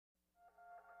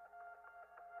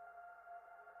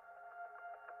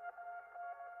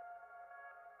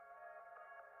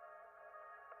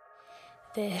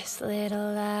This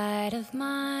little light of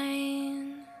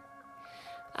mine,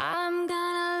 I'm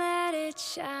gonna let it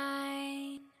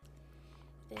shine.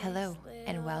 Hello,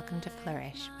 and welcome to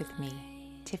Flourish with me,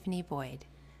 Tiffany Boyd.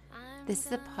 This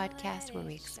is a podcast where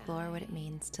we explore what it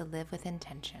means to live with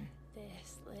intention.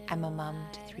 I'm a mom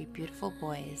to 3 beautiful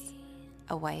boys,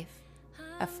 a wife,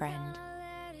 a friend,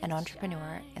 an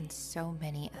entrepreneur, and so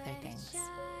many other things.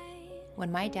 When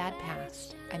my dad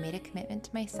passed, I made a commitment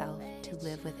to myself to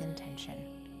live with intention.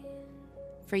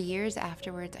 For years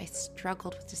afterwards, I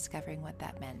struggled with discovering what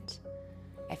that meant.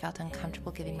 I felt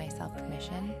uncomfortable giving myself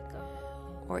permission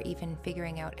or even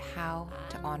figuring out how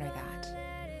to honor that.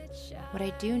 What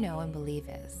I do know and believe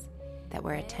is that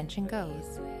where attention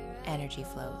goes, energy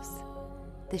flows.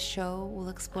 This show will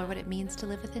explore what it means to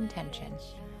live with intention,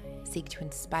 seek to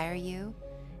inspire you,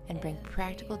 and bring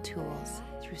practical tools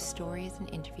through stories and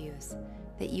interviews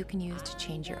that you can use to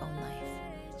change your own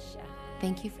life.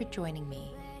 Thank you for joining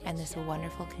me and this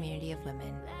wonderful community of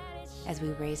women as we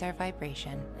raise our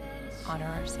vibration, honor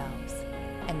ourselves,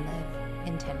 and live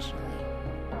intentionally.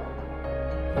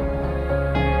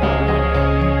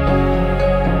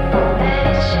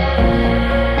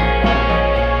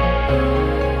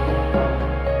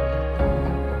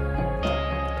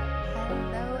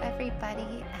 Hello,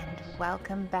 everybody, and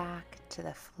welcome back to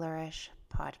the Flourish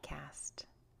podcast,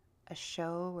 a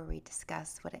show where we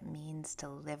discuss what it means to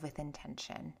live with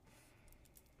intention.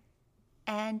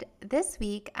 And this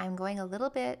week, I'm going a little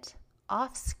bit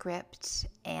off script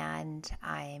and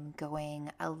I'm going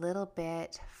a little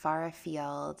bit far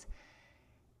afield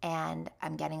and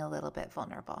I'm getting a little bit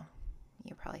vulnerable.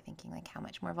 You're probably thinking, like, how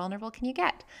much more vulnerable can you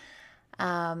get?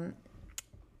 And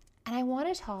I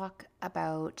want to talk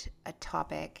about a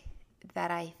topic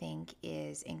that I think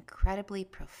is incredibly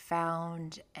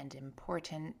profound and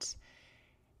important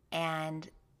and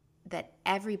that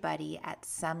everybody at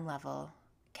some level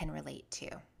can relate to.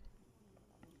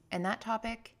 And that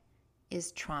topic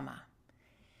is trauma.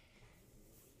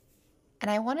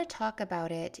 And I want to talk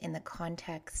about it in the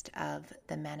context of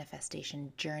the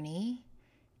manifestation journey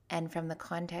and from the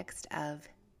context of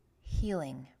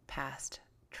healing past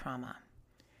trauma.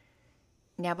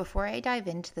 Now, before I dive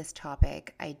into this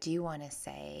topic, I do want to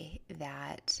say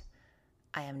that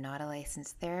I am not a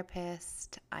licensed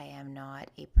therapist. I am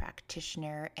not a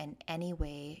practitioner in any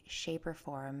way, shape, or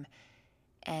form.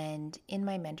 And in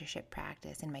my mentorship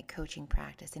practice, in my coaching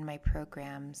practice, in my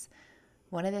programs,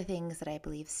 one of the things that I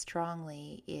believe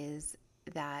strongly is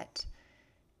that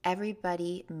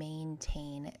everybody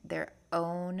maintain their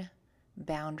own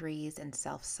boundaries and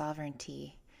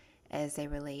self-sovereignty as they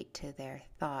relate to their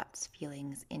thoughts,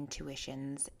 feelings,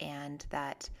 intuitions, and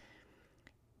that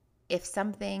if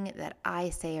something that I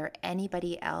say or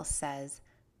anybody else says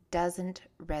doesn't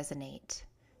resonate,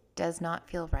 does not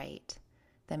feel right,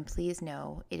 then please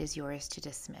know it is yours to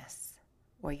dismiss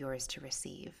or yours to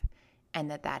receive,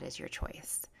 and that is your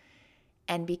choice.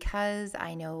 And because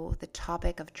I know the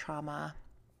topic of trauma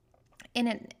in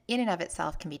and of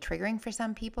itself can be triggering for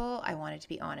some people, I wanted to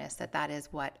be honest that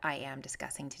is what I am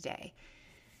discussing today.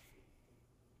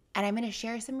 And I'm going to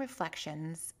share some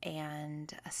reflections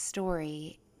and a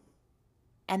story,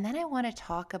 and then I want to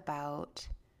talk about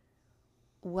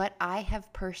what I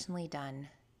have personally done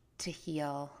to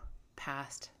heal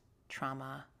past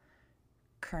trauma,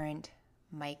 current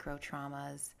micro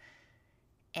traumas,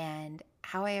 and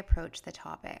how I approach the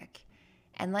topic.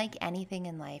 And like anything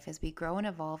in life, as we grow and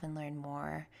evolve and learn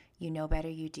more, you know better,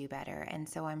 you do better. And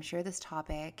so I'm sure this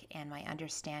topic and my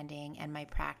understanding and my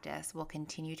practice will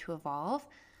continue to evolve,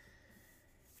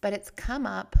 but it's come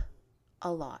up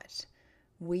a lot.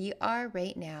 We are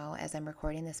right now, as I'm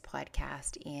recording this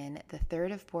podcast, in the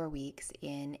 3rd of 4 weeks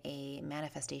in a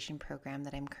manifestation program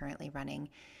that I'm currently running.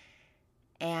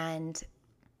 And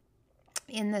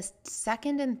in the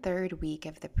 2nd and 3rd week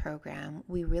of the program,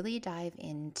 we really dive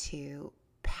into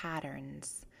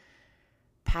patterns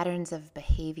of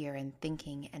behavior and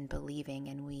thinking and believing,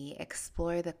 and we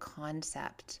explore the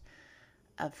concept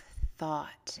of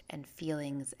thought and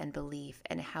feelings and belief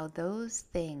and how those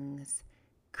things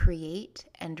create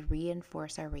and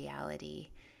reinforce our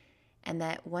reality, and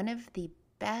that one of the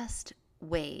best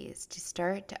ways to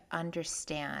start to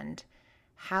understand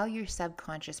how your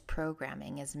subconscious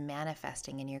programming is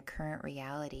manifesting in your current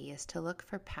reality is to look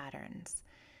for patterns.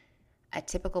 A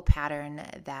typical pattern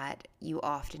that you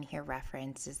often hear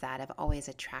referenced is that of always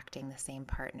attracting the same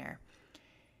partner.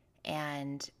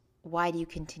 And why do you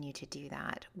continue to do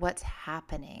that? What's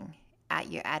happening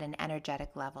at an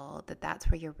energetic level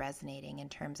that's where you're resonating in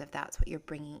terms of that's what you're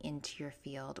bringing into your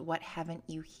field? What haven't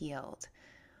you healed?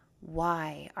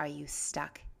 Why are you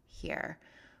stuck here?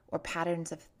 Or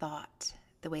patterns of thought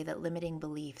the way that limiting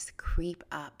beliefs creep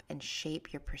up and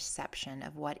shape your perception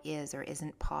of what is or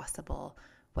isn't possible,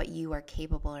 what you are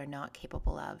capable or not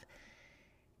capable of.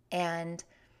 And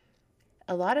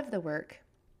a lot of the work,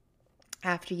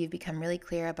 after you've become really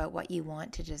clear about what you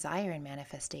want to desire in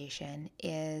manifestation,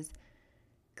 is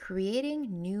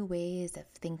creating new ways of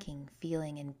thinking,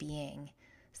 feeling, and being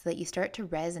so that you start to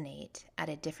resonate at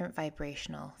a different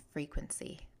vibrational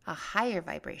frequency, a higher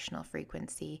vibrational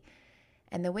frequency.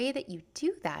 And the way that you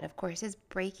do that, of course, is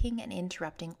breaking and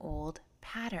interrupting old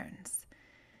patterns.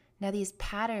 Now, these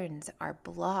patterns are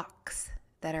blocks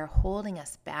that are holding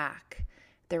us back.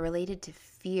 They're related to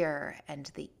fear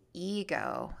and the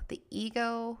ego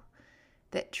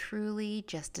that truly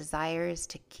just desires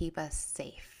to keep us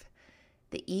safe.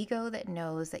 The ego that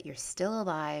knows that you're still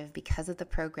alive because of the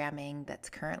programming that's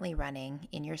currently running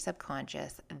in your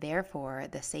subconscious. Therefore,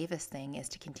 the safest thing is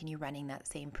to continue running that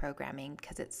same programming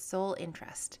because its sole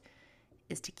interest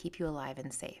is to keep you alive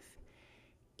and safe,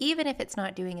 even if it's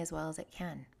not doing as well as it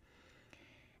can.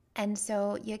 And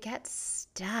so you get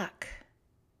stuck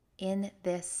in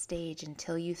this stage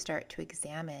until you start to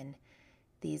examine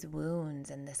these wounds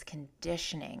and this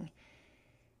conditioning.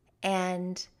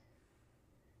 And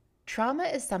trauma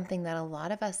is something that a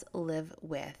lot of us live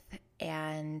with,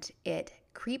 and it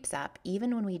creeps up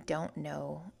even when we don't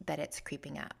know that it's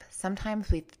creeping up.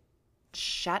 Sometimes we've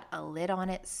shut a lid on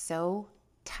it so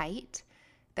tight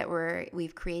that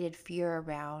we've created fear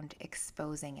around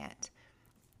exposing it.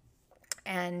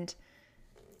 And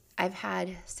I've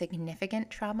had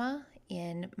significant trauma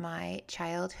in my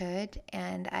childhood,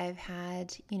 and I've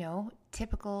had,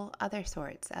 typical other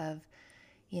sorts of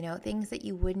things that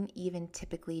you wouldn't even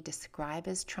typically describe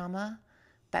as trauma,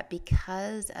 but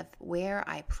because of where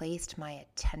I placed my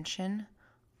attention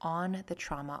on the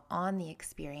trauma, on the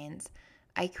experience,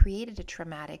 I created a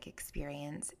traumatic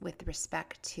experience with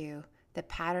respect to the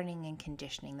patterning and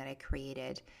conditioning that I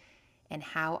created and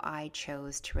how I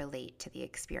chose to relate to the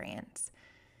experience.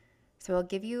 So I'll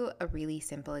give you a really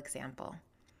simple example.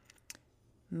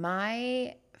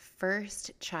 My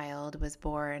first child was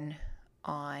born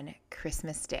on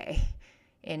Christmas Day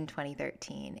in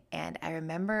 2013. And I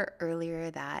remember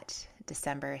earlier that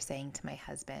December saying to my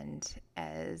husband,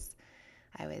 as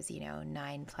I was,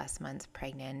 9+ months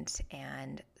pregnant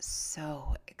and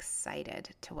so excited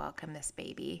to welcome this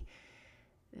baby,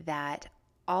 that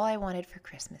all I wanted for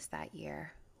Christmas that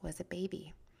year was a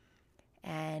baby.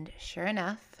 And sure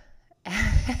enough,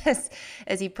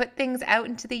 as you put things out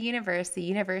into the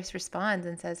universe responds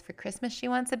and says, for Christmas, she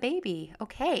wants a baby.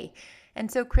 Okay. And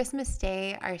so Christmas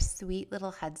Day, our sweet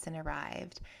little Hudson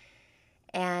arrived.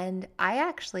 And I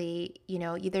actually,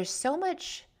 there's so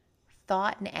much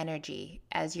thought and energy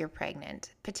as you're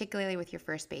pregnant, particularly with your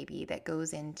first baby, that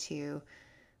goes into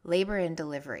labor and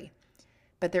delivery.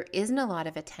 But there isn't a lot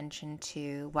of attention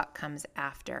to what comes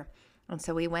after. And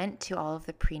so we went to all of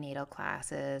the prenatal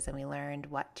classes and we learned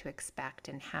what to expect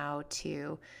and how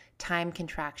to time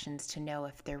contractions to know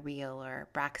if they're real or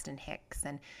Braxton Hicks,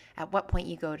 and at what point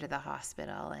you go to the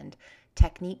hospital, and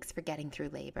techniques for getting through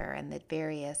labor and the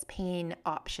various pain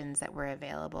options that were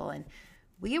available. And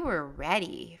we were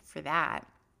ready for that.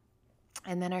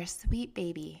 And then our sweet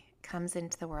baby comes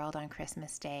into the world on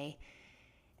Christmas Day.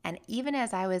 And even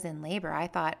as I was in labor, I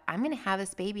thought, I'm going to have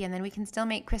this baby and then we can still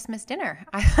make Christmas dinner.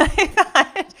 I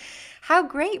thought, how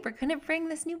great, we're going to bring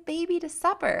this new baby to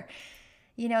supper.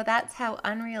 That's how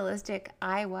unrealistic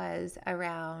I was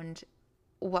around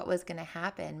what was going to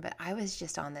happen. But I was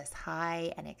just on this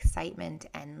high and excitement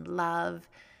and love.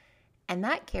 And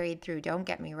that carried through, don't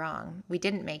get me wrong. We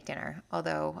didn't make dinner,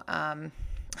 although I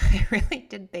really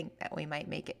did think that we might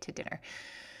make it to dinner.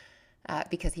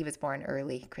 Because he was born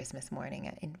early Christmas morning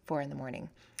at 4 a.m.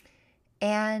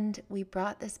 And we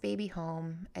brought this baby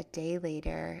home a day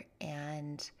later,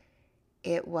 and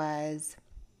it was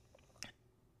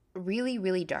really,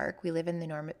 really dark. We live in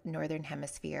the northern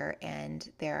hemisphere,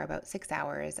 and there are about 6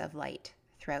 hours of light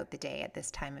throughout the day at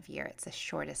this time of year. It's the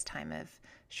shortest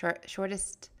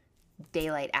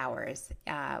daylight hours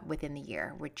within the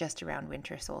year. We're just around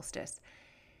winter solstice.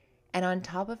 And on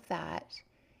top of that,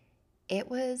 it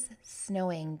was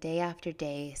snowing day after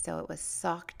day, so it was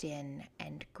socked in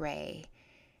and gray.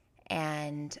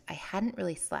 And I hadn't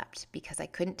really slept because I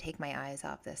couldn't take my eyes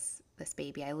off this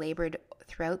baby. I labored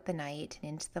throughout the night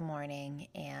and into the morning,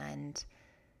 and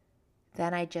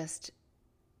then I just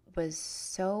was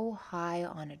so high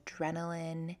on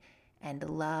adrenaline and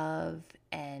love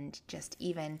and just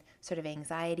even sort of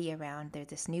anxiety around there's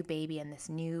this new baby and this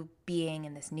new being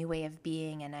and this new way of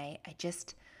being. And I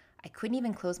couldn't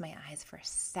even close my eyes for a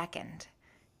second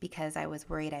because I was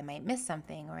worried I might miss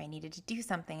something or I needed to do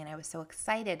something, and I was so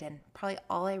excited, and probably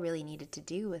all I really needed to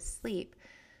do was sleep,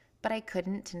 but I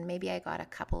couldn't, and maybe I got a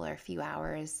couple or a few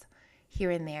hours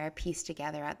here and there pieced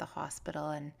together at the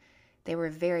hospital, and they were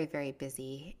very, very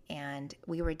busy, and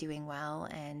we were doing well,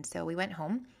 and so we went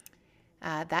home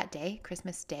that day,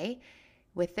 Christmas Day,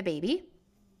 with the baby,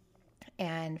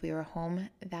 and we were home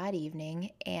that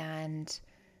evening, and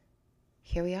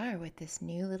here we are with this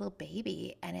new little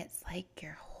baby, and it's like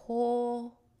your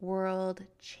whole world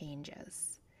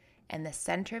changes and the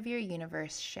center of your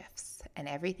universe shifts, and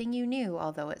everything you knew,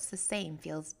 although it's the same,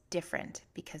 feels different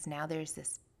because now there's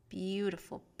this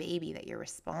beautiful baby that you're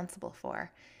responsible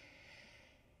for.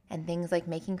 And things like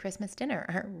making Christmas dinner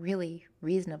aren't really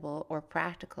reasonable or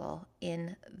practical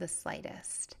in the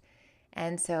slightest.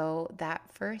 And so that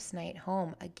first night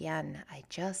home, again, I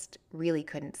just really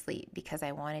couldn't sleep because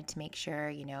I wanted to make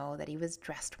sure, that he was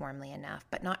dressed warmly enough,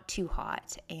 but not too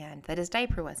hot, and that his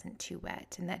diaper wasn't too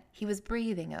wet, and that he was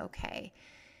breathing okay.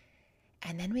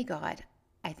 And then we got,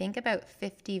 I think, about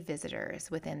 50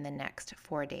 visitors within the next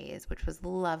 4 days, which was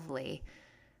lovely,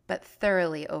 but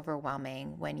thoroughly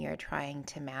overwhelming when you're trying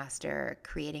to master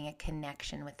creating a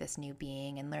connection with this new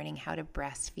being and learning how to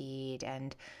breastfeed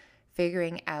and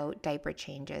figuring out diaper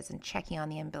changes and checking on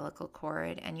the umbilical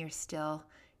cord, and you're still,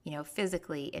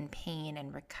 physically in pain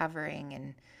and recovering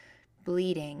and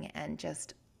bleeding and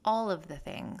just all of the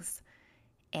things.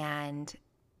 And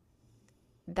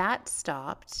that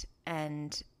stopped,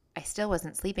 and I still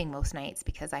wasn't sleeping most nights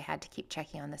because I had to keep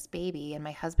checking on this baby, and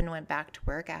my husband went back to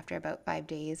work after about 5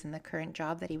 days, and the current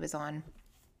job that he was on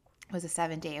was a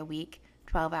 7-day-a-week,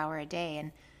 12-hour-a-day,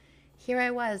 and here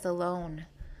I was alone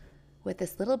with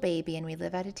this little baby, and we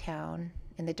live out of town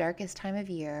in the darkest time of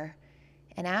year.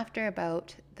 And after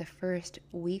about the first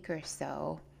week or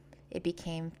so, it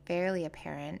became fairly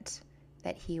apparent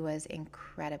that he was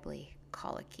incredibly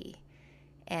colicky.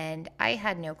 And I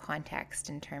had no context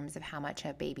in terms of how much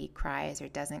a baby cries or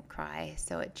doesn't cry,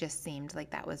 so it just seemed like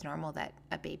that was normal, that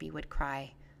a baby would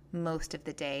cry most of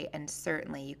the day, and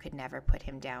certainly you could never put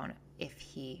him down if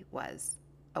he was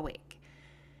awake.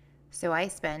 So I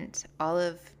spent all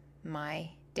of my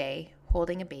day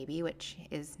holding a baby, which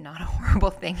is not a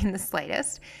horrible thing in the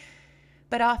slightest,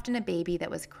 but often a baby that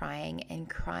was crying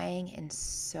in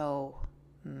so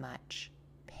much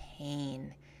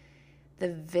pain.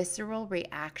 The visceral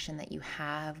reaction that you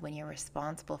have when you're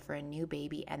responsible for a new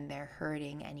baby and they're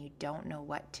hurting and you don't know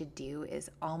what to do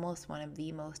is almost one of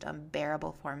the most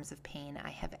unbearable forms of pain I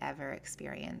have ever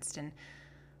experienced. And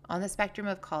on the spectrum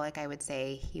of colic, I would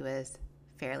say he was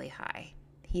fairly high.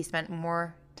 He spent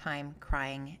more time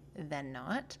crying than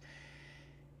not.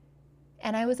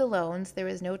 And I was alone, so there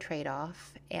was no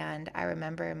trade-off. And I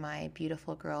remember my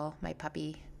beautiful girl, my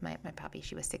puppy,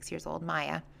 she was 6 years old,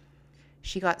 Maya.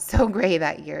 She got so gray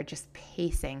that year, just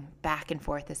pacing back and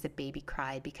forth as the baby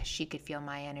cried because she could feel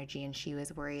my energy and she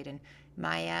was worried. And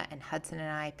Maya and Hudson and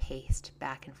I paced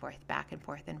back and forth,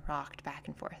 and rocked back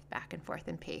and forth,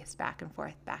 and paced back and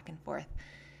forth.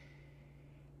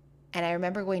 And I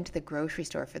remember going to the grocery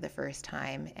store for the first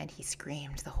time, and he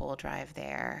screamed the whole drive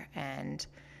there, and,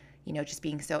 just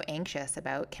being so anxious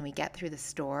about, can we get through the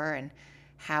store, and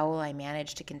how will I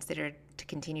manage to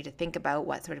continue to think about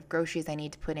what sort of groceries I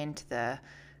need to put into the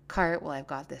cart while I've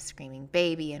got this screaming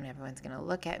baby and everyone's going to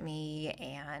look at me,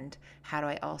 and how do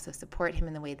I also support him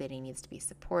in the way that he needs to be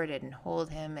supported and hold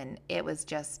him. And it was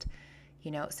just,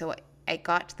 so I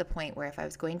got to the point where if I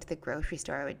was going to the grocery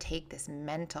store, I would take this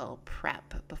mental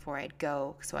prep before I'd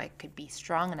go so I could be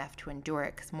strong enough to endure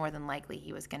it, because more than likely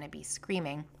he was going to be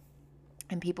screaming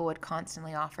and people would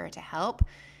constantly offer to help.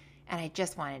 And I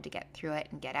just wanted to get through it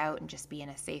and get out and just be in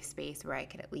a safe space where I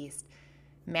could at least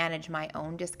manage my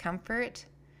own discomfort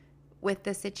with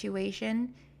the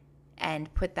situation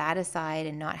and put that aside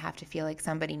and not have to feel like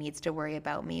somebody needs to worry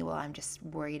about me while I'm just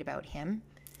worried about him.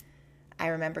 I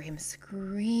remember him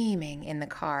screaming in the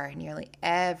car nearly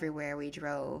everywhere we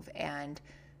drove and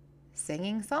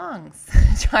singing songs,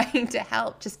 trying to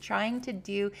help, just trying to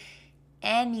do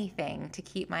anything to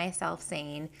keep myself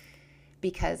sane,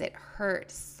 because it hurt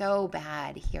so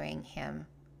bad hearing him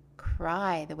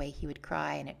cry the way he would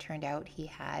cry. And it turned out he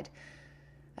had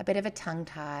a bit of a tongue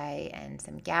tie and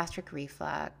some gastric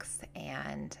reflux,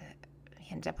 and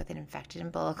he ended up with an infected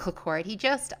umbilical cord. He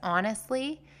just,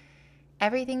 honestly,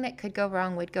 everything that could go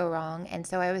wrong would go wrong. And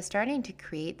so I was starting to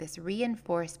create this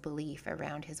reinforced belief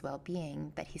around his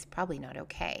well-being that he's probably not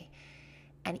okay.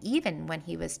 And even when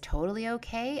he was totally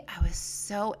okay, I was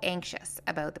so anxious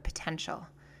about the potential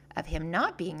of him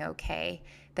not being okay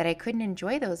that I couldn't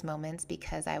enjoy those moments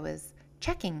because I was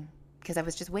checking, because I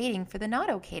was just waiting for the not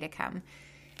okay to come.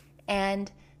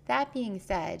 And That being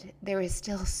said, there was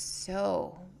still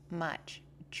so much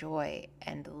joy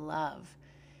and love.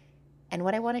 And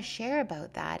what I want to share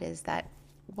about that is that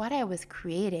what I was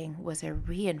creating was a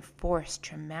reinforced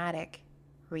traumatic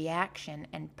reaction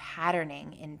and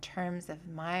patterning in terms of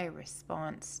my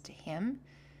response to him,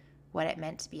 what it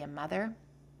meant to be a mother.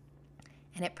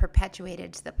 And it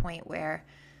perpetuated to the point where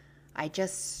I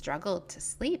just struggled to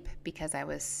sleep because I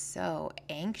was so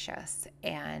anxious,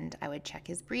 and I would check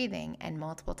his breathing, and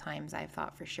multiple times I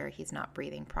thought for sure he's not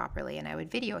breathing properly, and I would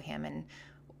video him,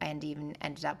 and even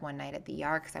ended up one night at the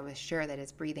ER because I was sure that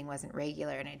his breathing wasn't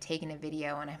regular, and I'd taken a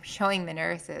video and I'm showing the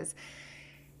nurses.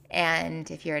 And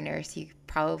if you're a nurse, you've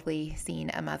probably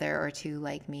seen a mother or two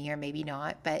like me, or maybe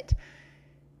not, but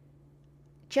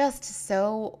just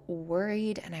so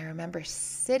worried. And I remember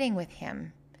sitting with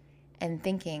him and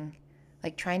thinking,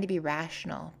 like trying to be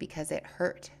rational, because it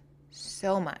hurt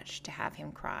so much to have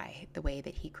him cry the way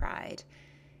that he cried,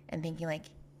 and thinking like,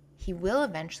 he will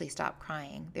eventually stop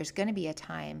crying. There's going to be a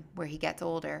time where he gets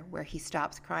older where he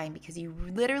stops crying, because you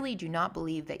literally do not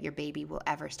believe that your baby will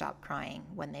ever stop crying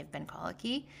when they've been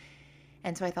colicky.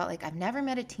 And so I thought, like, I've never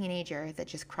met a teenager that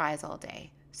just cries all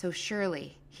day. So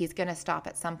surely he's going to stop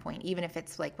at some point, even if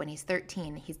it's like when he's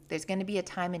 13. There's going to be a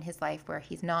time in his life where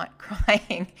he's not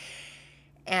crying.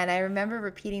 And I remember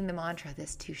repeating the mantra,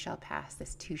 this too shall pass,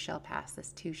 this too shall pass,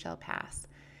 this too shall pass.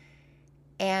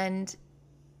 And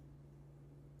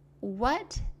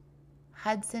what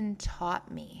Hudson taught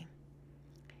me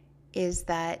is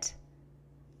that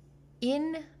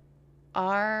in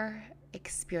our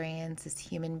experience as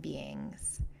human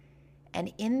beings,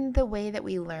 and in the way that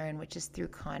we learn, which is through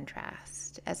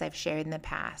contrast, as I've shared in the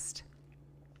past,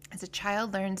 as a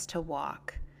child learns to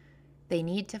walk, they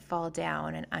need to fall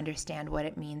down and understand what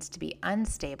it means to be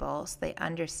unstable, so they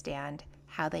understand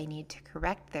how they need to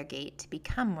correct their gait to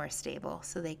become more stable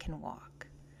so they can walk.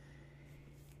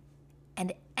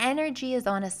 And energy is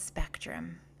on a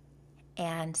spectrum.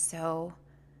 And so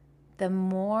the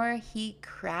more he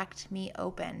cracked me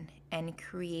open and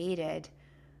created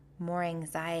more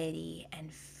anxiety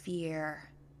and fear,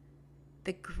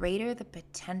 the greater the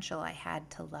potential I had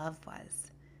to love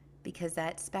was, because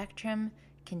that spectrum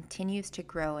continues to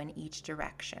grow in each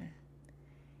direction.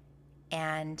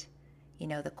 And,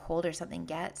 the colder something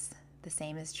gets, the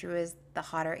same is true as the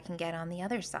hotter it can get on the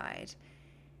other side.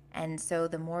 And so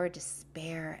the more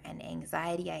despair and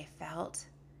anxiety I felt,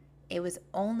 it was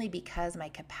only because my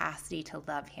capacity to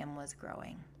love him was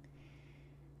growing.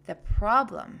 The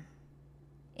problem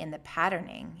in the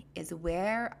patterning is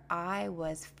where I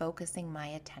was focusing my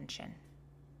attention,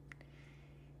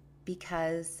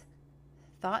 because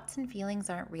thoughts and feelings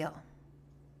aren't real.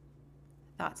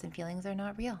 Thoughts and feelings are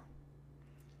not real.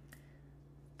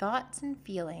 Thoughts and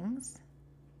feelings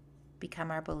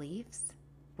become our beliefs,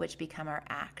 which become our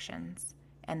actions,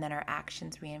 and then our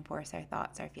actions reinforce our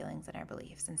thoughts, our feelings, and our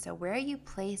beliefs. And so where you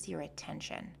place your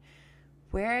attention,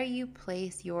 where you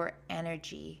place your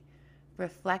energy,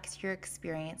 reflects your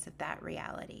experience of that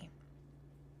reality.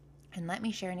 And let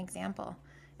me share an example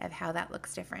of how that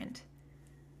looks different.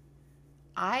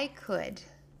 I could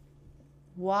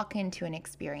walk into an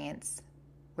experience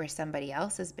where somebody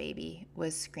else's baby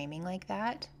was screaming like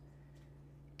that,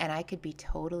 and I could be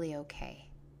totally okay.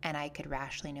 And I could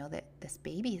rationally know that this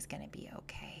baby is going to be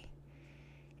okay.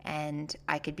 And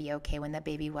I could be okay when the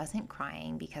baby wasn't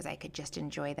crying, because I could just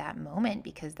enjoy that moment,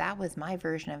 because that was my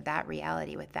version of that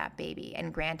reality with that baby.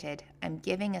 And granted, I'm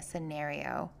giving a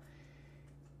scenario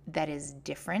that is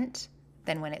different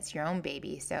than when it's your own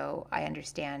baby. So I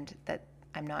understand that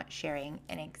I'm not sharing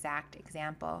an exact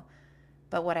example.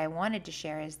 But what I wanted to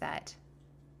share is that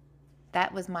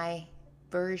that was my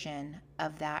version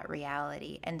of that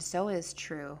reality. And so is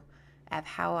true of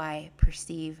how I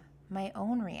perceive my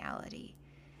own reality.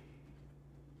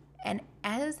 And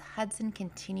as Hudson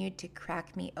continued to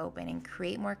crack me open and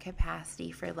create more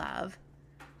capacity for love,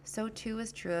 so too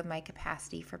is true of my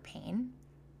capacity for pain.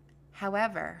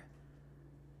 However,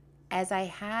 as I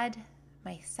had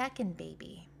my second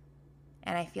baby,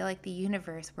 and I feel like the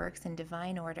universe works in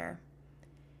divine order,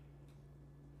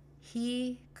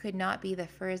 he could not be the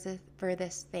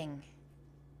furthest thing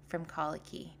from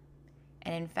colicky.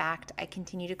 And in fact, I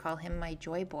continue to call him my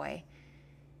joy boy,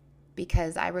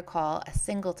 because I recall a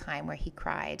single time where he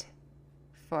cried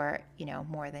for,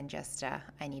 more than just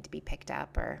I need to be picked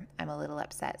up, or I'm a little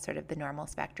upset, sort of the normal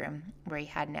spectrum, where he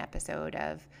had an episode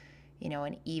of,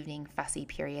 an evening fussy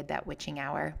period, that witching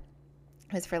hour.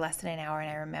 It was for less than an hour, and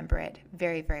I remember it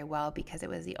very, very well because it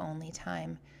was the only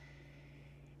time.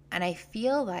 And I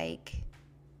feel like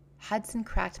Hudson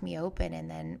cracked me open, and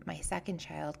then my second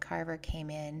child, Carver, came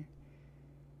in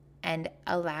and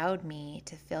allowed me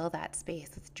to fill that space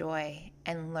with joy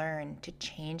and learn to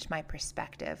change my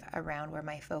perspective around where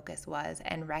my focus was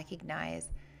and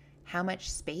recognize how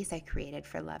much space I created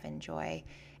for love and joy,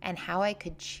 and how I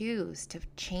could choose to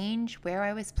change where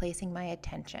I was placing my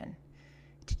attention,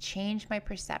 to change my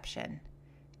perception,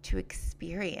 to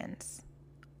experience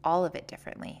all of it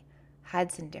differently,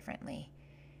 Hudson differently.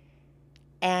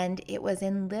 And it was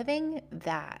in living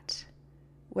that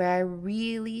where I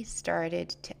really started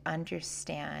to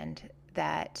understand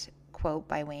that quote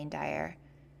by Wayne Dyer: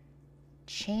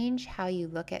 change how you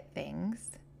look at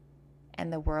things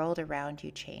and the world around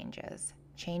you changes.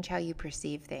 Change how you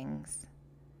perceive things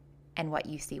and what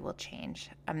you see will change.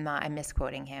 I'm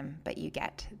misquoting him, but you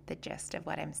get the gist of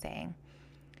what I'm saying.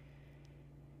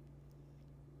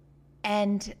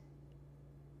 And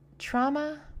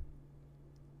trauma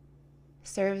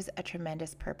serves a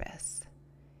tremendous purpose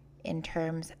in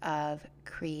terms of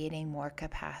creating more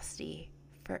capacity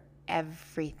for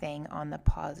everything on the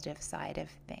positive side of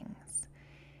things.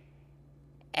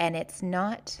 And it's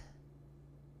not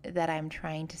that I'm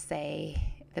trying to say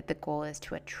that the goal is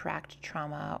to attract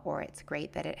trauma or it's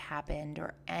great that it happened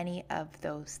or any of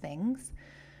those things,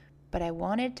 but I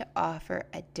wanted to offer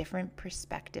a different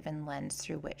perspective and lens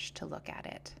through which to look at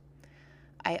it.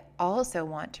 I also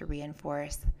want to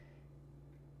reinforce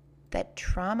that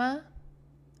trauma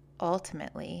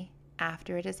ultimately,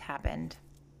 after it has happened,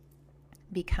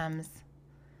 becomes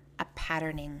a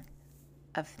patterning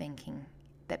of thinking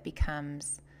that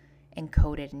becomes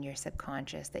encoded in your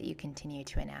subconscious that you continue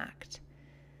to enact.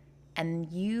 And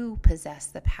you possess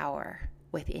the power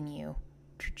within you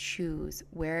to choose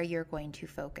where you're going to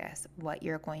focus, what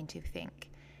you're going to think,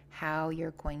 how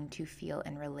you're going to feel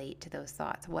and relate to those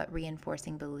thoughts, what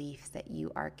reinforcing beliefs that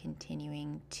you are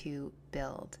continuing to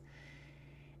build.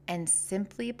 And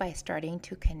simply by starting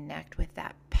to connect with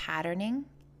that patterning,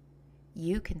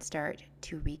 you can start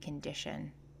to recondition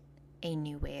a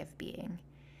new way of being.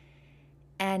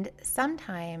 And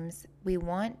sometimes we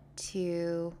want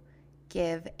to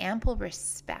give ample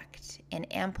respect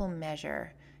and ample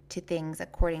measure to things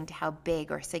according to how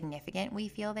big or significant we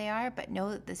feel they are, but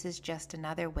know that this is just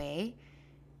another way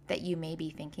that you may be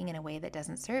thinking in a way that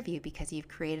doesn't serve you because you've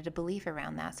created a belief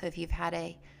around that. So if you've had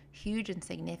a huge and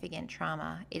significant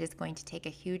trauma, it is going to take a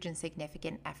huge and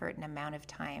significant effort and amount of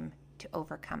time to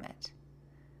overcome it.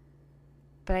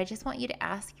 But I just want you to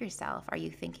ask yourself, are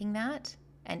you thinking that?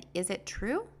 And is it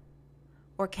true?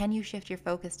 Or can you shift your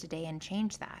focus today and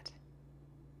change that?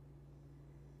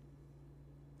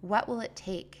 What will it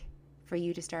take for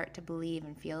you to start to believe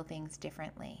and feel things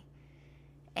differently?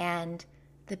 And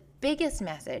the biggest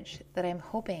message that I'm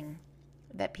hoping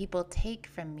that people take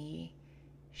from me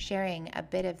sharing a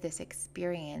bit of this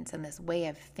experience and this way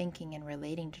of thinking and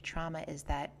relating to trauma is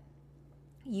that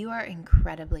you are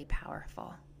incredibly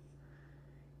powerful.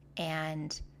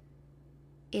 And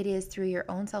it is through your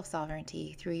own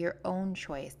self-sovereignty, through your own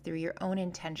choice, through your own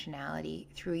intentionality,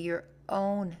 through your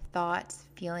own thoughts,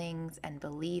 feelings, and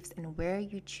beliefs, and where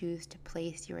you choose to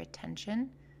place your attention,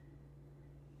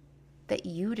 that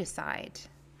you decide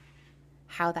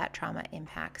how that trauma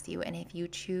impacts you. And if you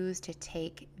choose to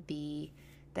take the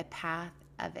path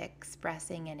of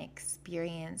expressing and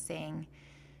experiencing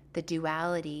the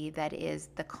duality that is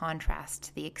the contrast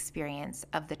to the experience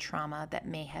of the trauma that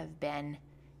may have been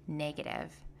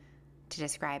negative, to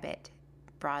describe it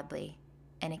broadly,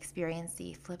 and experience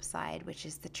the flip side, which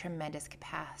is the tremendous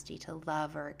capacity to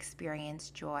love or experience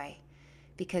joy,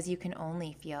 because you can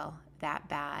only feel that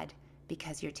bad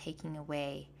because you're taking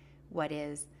away what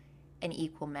is an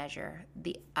equal measure,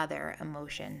 the other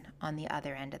emotion on the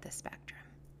other end of the spectrum.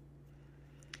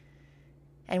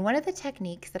 And one of the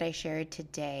techniques that I shared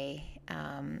today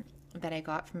that I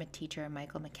got from a teacher,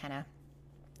 Michael McKenna,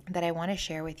 that I want to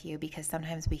share with you, because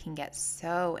sometimes we can get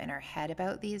so in our head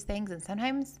about these things, and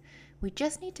sometimes we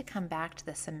just need to come back to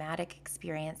the somatic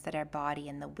experience that our body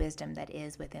and the wisdom that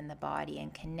is within the body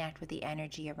and connect with the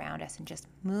energy around us and just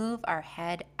move our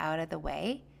head out of the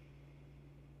way,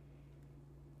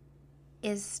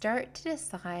 is start to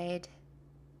decide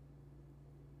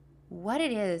what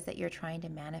it is that you're trying to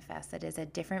manifest that is a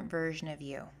different version of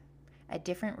you, a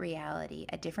different reality,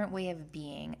 a different way of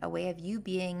being, a way of you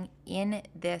being in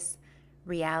this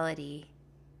reality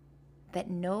that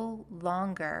no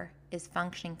longer is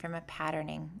functioning from a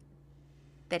patterning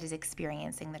that is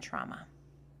experiencing the trauma.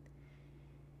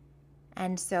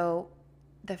 And so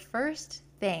the first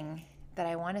thing that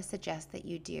I want to suggest that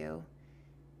you do,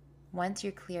 once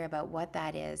you're clear about what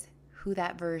that is, who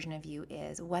that version of you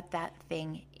is, what that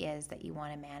thing is that you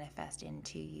want to manifest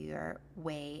into your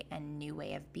way and new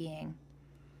way of being,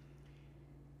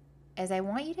 is I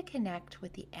want you to connect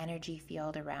with the energy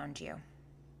field around you.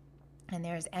 And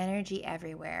there's energy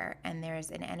everywhere, and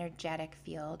there's an energetic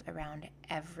field around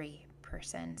every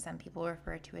person. Some people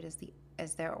refer to it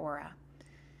as their aura.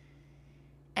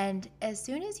 And as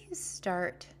soon as you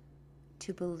start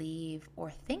to believe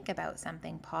or think about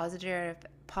something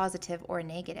positive or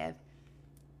negative,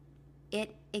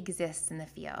 it exists in the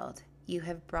field. You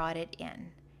have brought it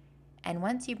in. And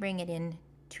once you bring it in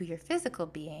to your physical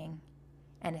being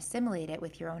and assimilate it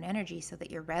with your own energy so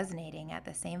that you're resonating at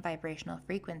the same vibrational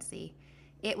frequency,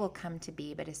 it will come to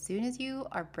be. But as soon as you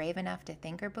are brave enough to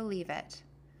think or believe it,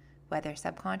 whether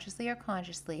subconsciously or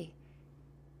consciously,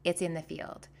 it's in the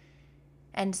field.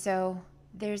 And so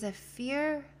there's a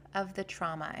fear of the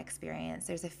trauma experience.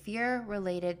 There's a fear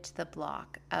related to the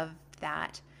block of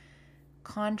that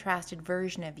contrasted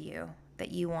version of you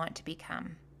that you want to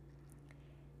become.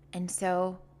 And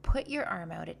so put your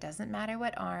arm out. It doesn't matter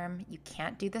what arm. You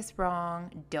can't do this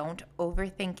wrong. Don't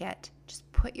overthink it. Just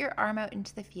put your arm out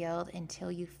into the field until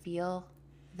you feel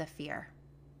the fear.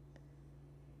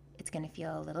 It's going to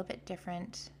feel a little bit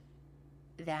different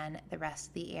than the rest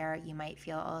of the air. You might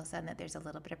feel all of a sudden that there's a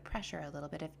little bit of pressure, a little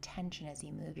bit of tension as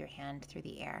you move your hand through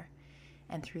the air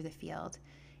and through the field.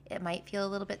 It might feel a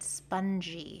little bit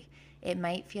spongy. It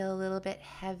might feel a little bit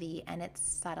heavy, and it's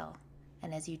subtle.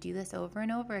 And as you do this over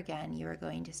and over again, you are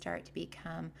going to start to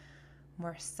become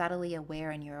more subtly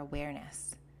aware in your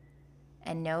awareness.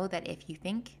 And know that if you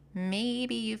think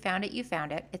maybe you found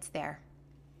it, it's there.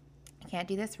 You can't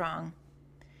do this wrong.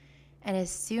 And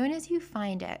as soon as you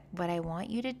find it, what I want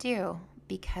you to do,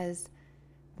 because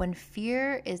when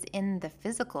fear is in the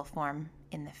physical form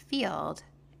in the field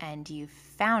and you've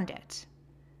found it,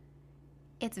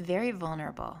 it's very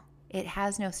vulnerable. It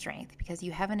has no strength because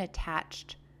you haven't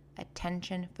attached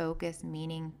attention, focus,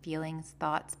 meaning, feelings,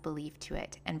 thoughts, belief to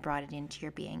it and brought it into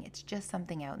your being. It's just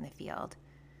something out in the field.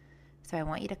 So I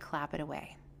want you to clap it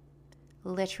away.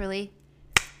 Literally,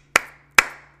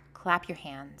 clap your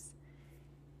hands,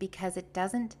 because it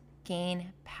doesn't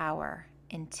gain power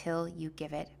until you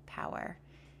give it power.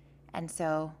 And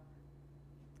so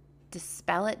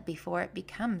dispel it before it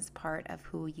becomes part of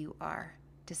who you are.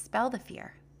 Dispel the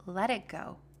fear. Let it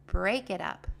go. Break it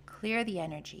up. Clear the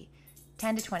energy.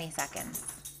 10 to 20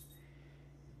 seconds.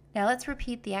 Now let's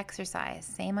repeat the exercise.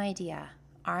 Same idea.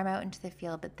 Arm out into the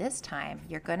field, but this time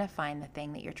you're going to find the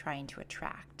thing that you're trying to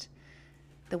attract.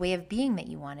 The way of being that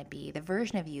you want to be, the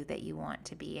version of you that you want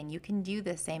to be. And you can do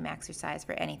the same exercise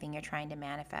for anything you're trying to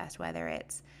manifest, whether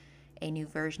it's a new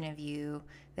version of you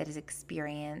that is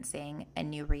experiencing a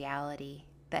new reality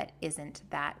that isn't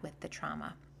that with the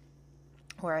trauma,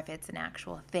 or if it's an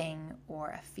actual thing or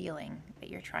a feeling that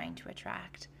you're trying to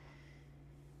attract.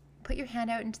 Put your hand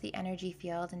out into the energy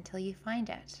field until you find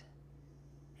it.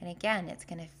 And again, it's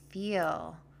going to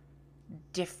feel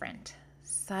different,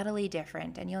 subtly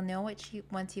different, and you'll know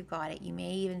once you've got it. You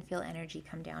may even feel energy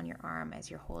come down your arm as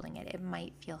you're holding it. It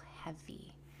might feel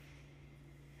heavy.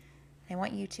 I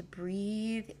want you to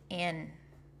breathe in,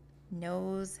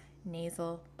 nose,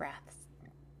 nasal breaths,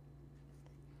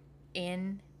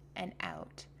 in and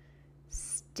out,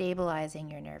 stabilizing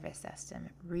your nervous system,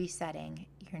 resetting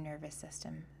your nervous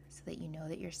system so that you know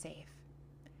that you're safe.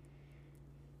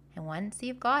 And once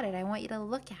you've got it, I want you to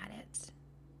look at it.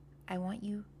 I want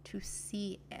you to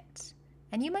see it.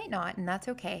 And you might not, and that's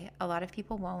okay. A lot of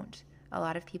people won't. A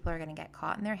lot of people are going to get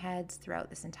caught in their heads throughout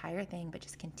this entire thing, but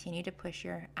just continue to push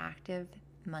your active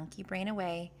monkey brain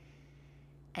away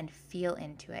and feel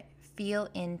into it. Feel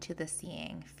into the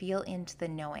seeing. Feel into the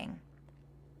knowing.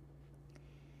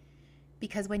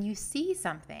 Because when you see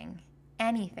something,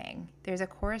 anything, there's a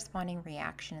corresponding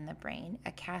reaction in the brain,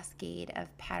 a cascade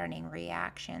of patterning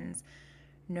reactions,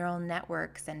 neural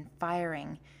networks, and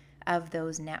firing of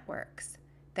those networks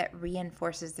that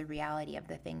reinforces the reality of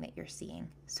the thing that you're seeing.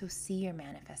 So see your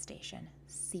manifestation.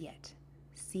 See it.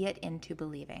 See it into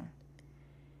believing.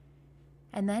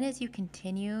 And then as you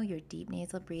continue your deep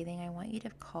nasal breathing, I want you to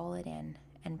call it in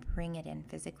and bring it in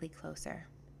physically closer.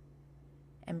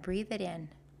 And breathe it in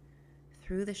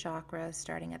through the chakras,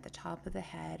 starting at the top of the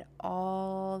head,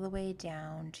 all the way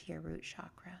down to your root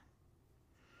chakra.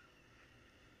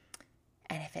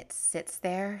 And if it sits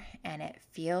there and it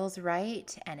feels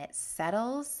right and it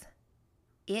settles,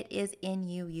 it is in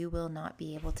you. You will not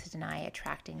be able to deny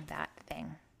attracting that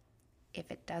thing.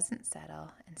 If it doesn't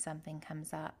settle and something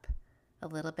comes up, a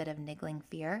little bit of niggling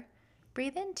fear,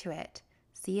 breathe into it.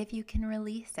 See if you can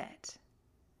release it.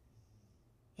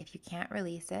 If you can't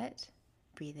release it,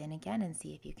 breathe in again and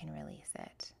see if you can release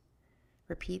it.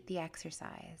 Repeat the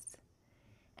exercise.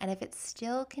 And if it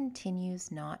still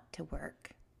continues not to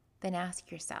work, then ask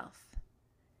yourself,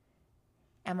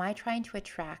 Am I trying to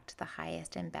attract the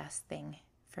highest and best thing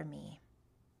for me?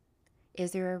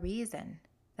 Is there a reason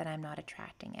that I'm not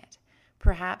attracting it?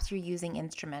 Perhaps you're using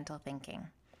instrumental thinking,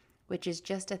 which is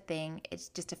just a thing. It's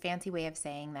just a fancy way of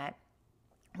saying that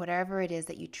whatever it is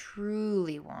that you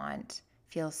truly want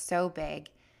feels so big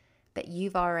that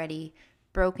you've already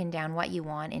broken down what you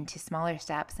want into smaller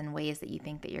steps and ways that you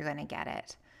think that you're going to get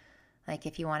it. Like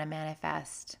if you want to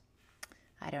manifest,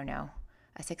 I don't know,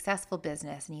 a successful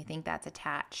business and you think that's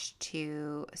attached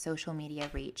to social media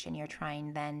reach and you're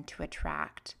trying then to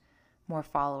attract more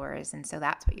followers, and so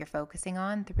that's what you're focusing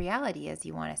on. The reality is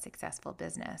you want a successful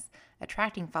business.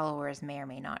 Attracting followers may or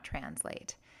may not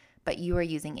translate, but you are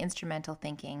using instrumental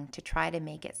thinking to try to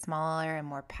make it smaller and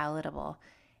more palatable,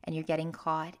 and you're getting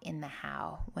caught in the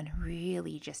how when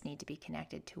really you just need to be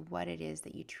connected to what it is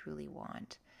that you truly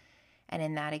want. And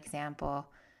in that example,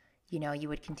 you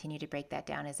would continue to break that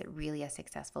down. Is it really a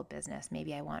successful business?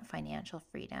 Maybe I want financial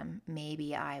freedom.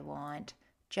 Maybe I want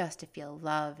just to feel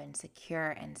love and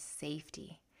secure and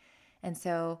safety. And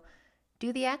so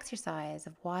do the exercise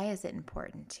of why is it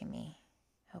important to me?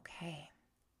 Okay,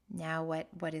 now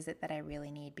what is it that I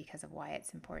really need because of why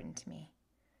it's important to me?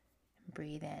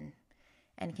 Breathe in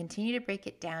and continue to break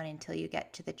it down until you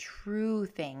get to the true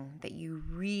thing that you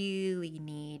really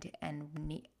need and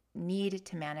need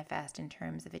to manifest in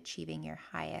terms of achieving your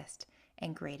highest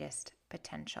and greatest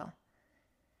potential.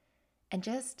 And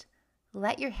just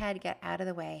let your head get out of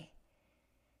the way.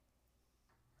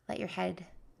 Let your head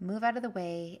move out of the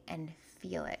way and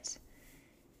feel it.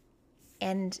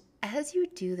 And as you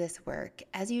do this work,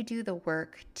 as you do the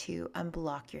work to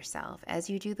unblock yourself, as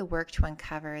you do the work to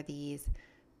uncover these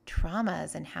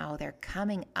traumas and how they're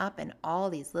coming up in all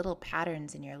these little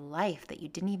patterns in your life that you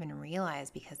didn't even realize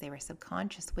because they were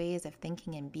subconscious ways of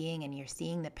thinking and being, and you're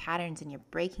seeing the patterns and you're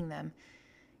breaking them,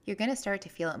 you're going to start to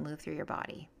feel it move through your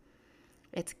body.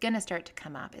 It's going to start to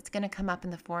come up. It's going to come up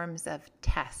in the forms of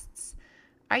tests.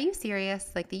 Are you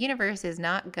serious? Like the universe is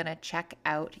not going to check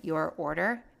out your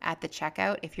order at the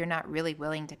checkout if you're not really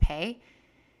willing to pay.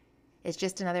 It's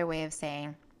just another way of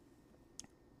saying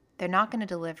they're not going to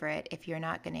deliver it if you're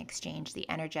not going to exchange the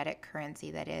energetic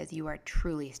currency that is you are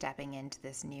truly stepping into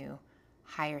this new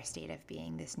higher state of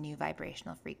being, this new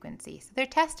vibrational frequency. So they're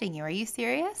testing you. Are you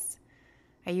serious?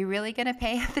 Are you really going to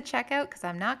pay at the checkout? Because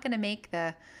I'm not going to make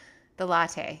the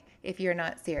latte if you're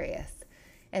not serious.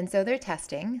 And so they're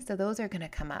testing. So those are going to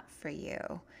come up for you.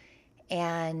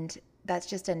 And that's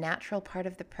just a natural part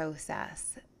of the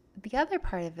process. The other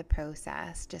part of the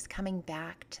process, just coming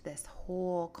back to this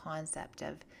whole concept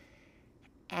of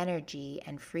energy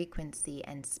and frequency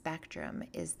and spectrum,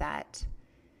 is that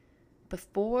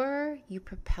before you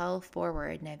propel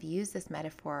forward, and I've used this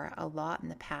metaphor a lot in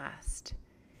the past,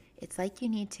 it's like you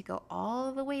need to go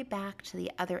all the way back to the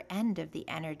other end of the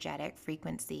energetic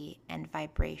frequency and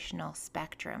vibrational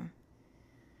spectrum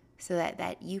so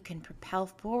that you can propel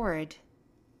forward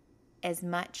as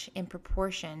much in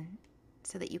proportion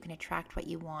so that you can attract what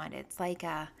you want. It's like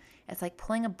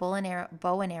pulling a bow and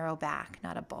arrow back,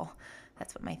 not a bull.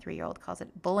 That's what my 3-year-old calls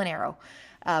it, bow and arrow.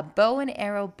 Bow and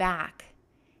arrow back.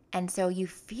 And so you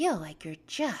feel like you're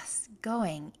just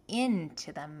going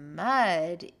into the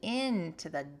mud, into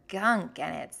the gunk,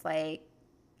 and it's like,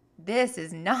 this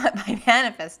is not my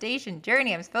manifestation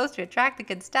journey. I'm supposed to attract the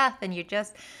good stuff, and you're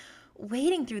just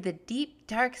wading through the deep,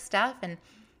 dark stuff, and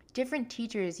different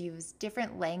teachers use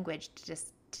different language to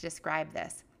describe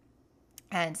this.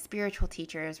 And spiritual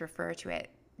teachers refer to it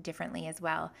differently as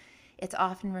well. It's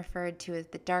often referred to as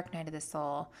the dark night of the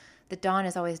soul. The dawn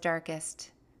is always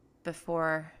darkest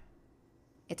before...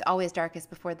 It's always darkest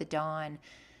before the dawn,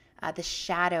 the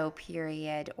shadow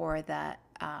period, or the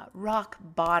rock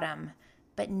bottom.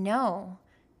 But know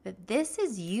that this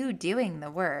is you doing the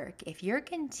work. If you're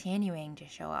continuing to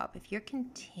show up, if you're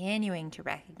continuing to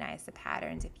recognize the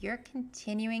patterns, if you're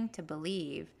continuing to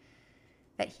believe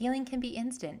that healing can be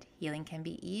instant, healing can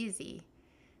be easy,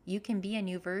 you can be a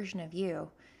new version of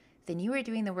you, then you are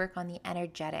doing the work on the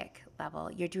energetic level.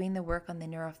 You're doing the work on the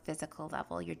neurophysical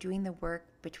level. You're doing the work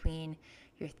between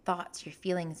your thoughts, your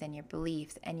feelings, and your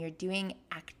beliefs, and you're doing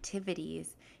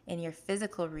activities in your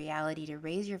physical reality to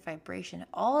raise your vibration.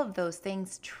 All of those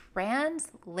things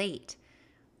translate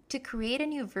to create a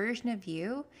new version of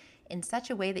you in such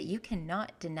a way that you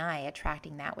cannot deny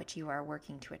attracting that which you are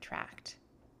working to attract.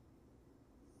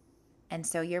 And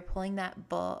so you're pulling that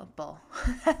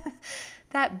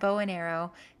that bow and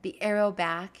arrow, the arrow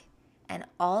back, and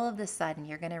all of a sudden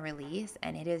you're going to release,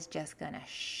 and it is just going to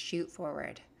shoot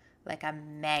forward like a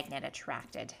magnet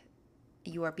attracted.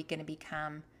 You are going to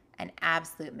become an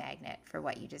absolute magnet for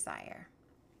what you desire.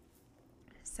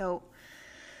 So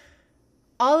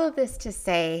all of this to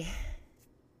say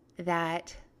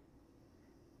that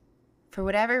for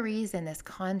whatever reason, this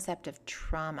concept of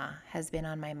trauma has been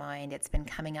on my mind. It's been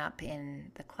coming up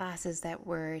in the classes that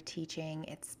we're teaching.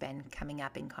 It's been coming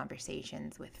up in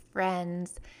conversations with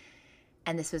friends.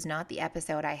 And this was not the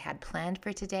episode I had planned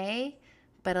for today.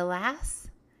 But alas,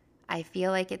 I feel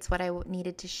like it's what I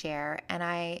needed to share. And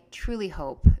I truly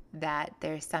hope that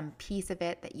there's some piece of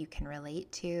it that you can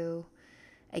relate to.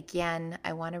 Again,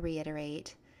 I want to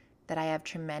reiterate that I have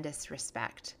tremendous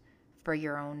respect for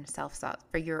your own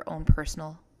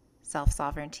personal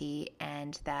self-sovereignty,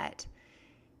 and that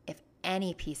if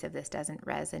any piece of this doesn't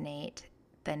resonate,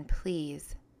 then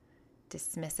please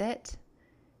dismiss it.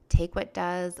 Take what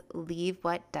does, leave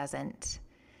what doesn't.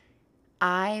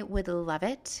 I would love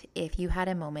it if you had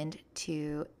a moment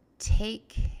to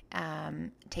take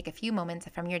a few moments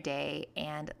from your day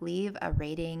and leave a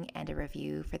rating and a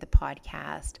review for the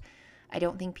podcast. I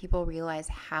don't think people realize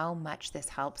how much this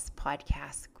helps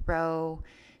podcasts grow,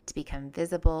 to become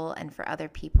visible, and for other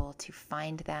people to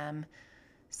find them.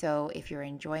 So if you're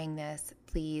enjoying this,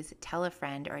 please tell a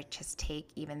friend, or just take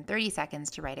even 30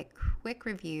 seconds to write a quick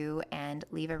review and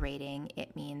leave a rating.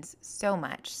 It means so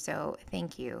much. So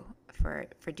thank you for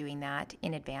doing that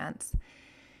in advance.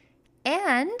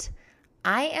 And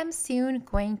I am soon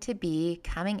going to be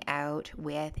coming out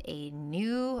with a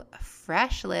new,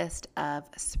 fresh list of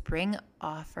spring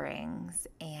offerings.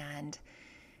 And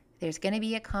there's going to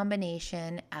be a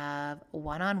combination of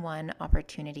one-on-one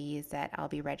opportunities that I'll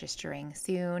be registering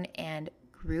soon, and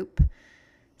group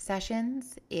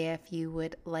sessions. If you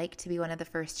would like to be one of the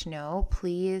first to know,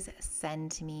 please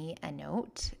send me a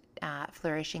note,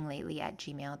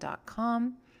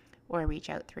 flourishinglately@gmail.com. or reach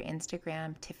out through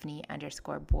Instagram,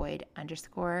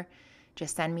 Tiffany_Boyd_.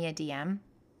 Just send me a DM.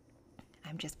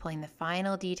 I'm just pulling the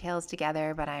final details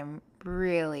together, but I'm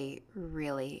really,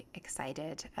 really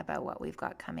excited about what we've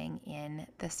got coming in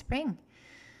the spring.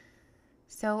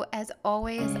 So as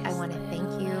always, I want to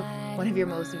thank you, one of your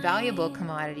most valuable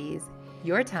commodities,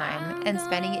 your time, and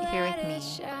spending it here with me.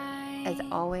 As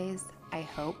always, I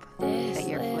hope that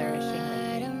you're flourishing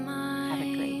lately. Have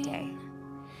a great day.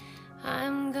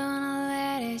 I'm gonna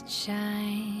let it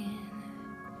shine,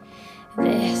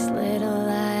 this little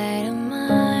light of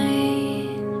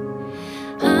mine.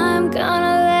 I'm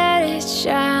gonna let it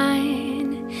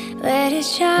shine, let it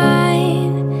shine.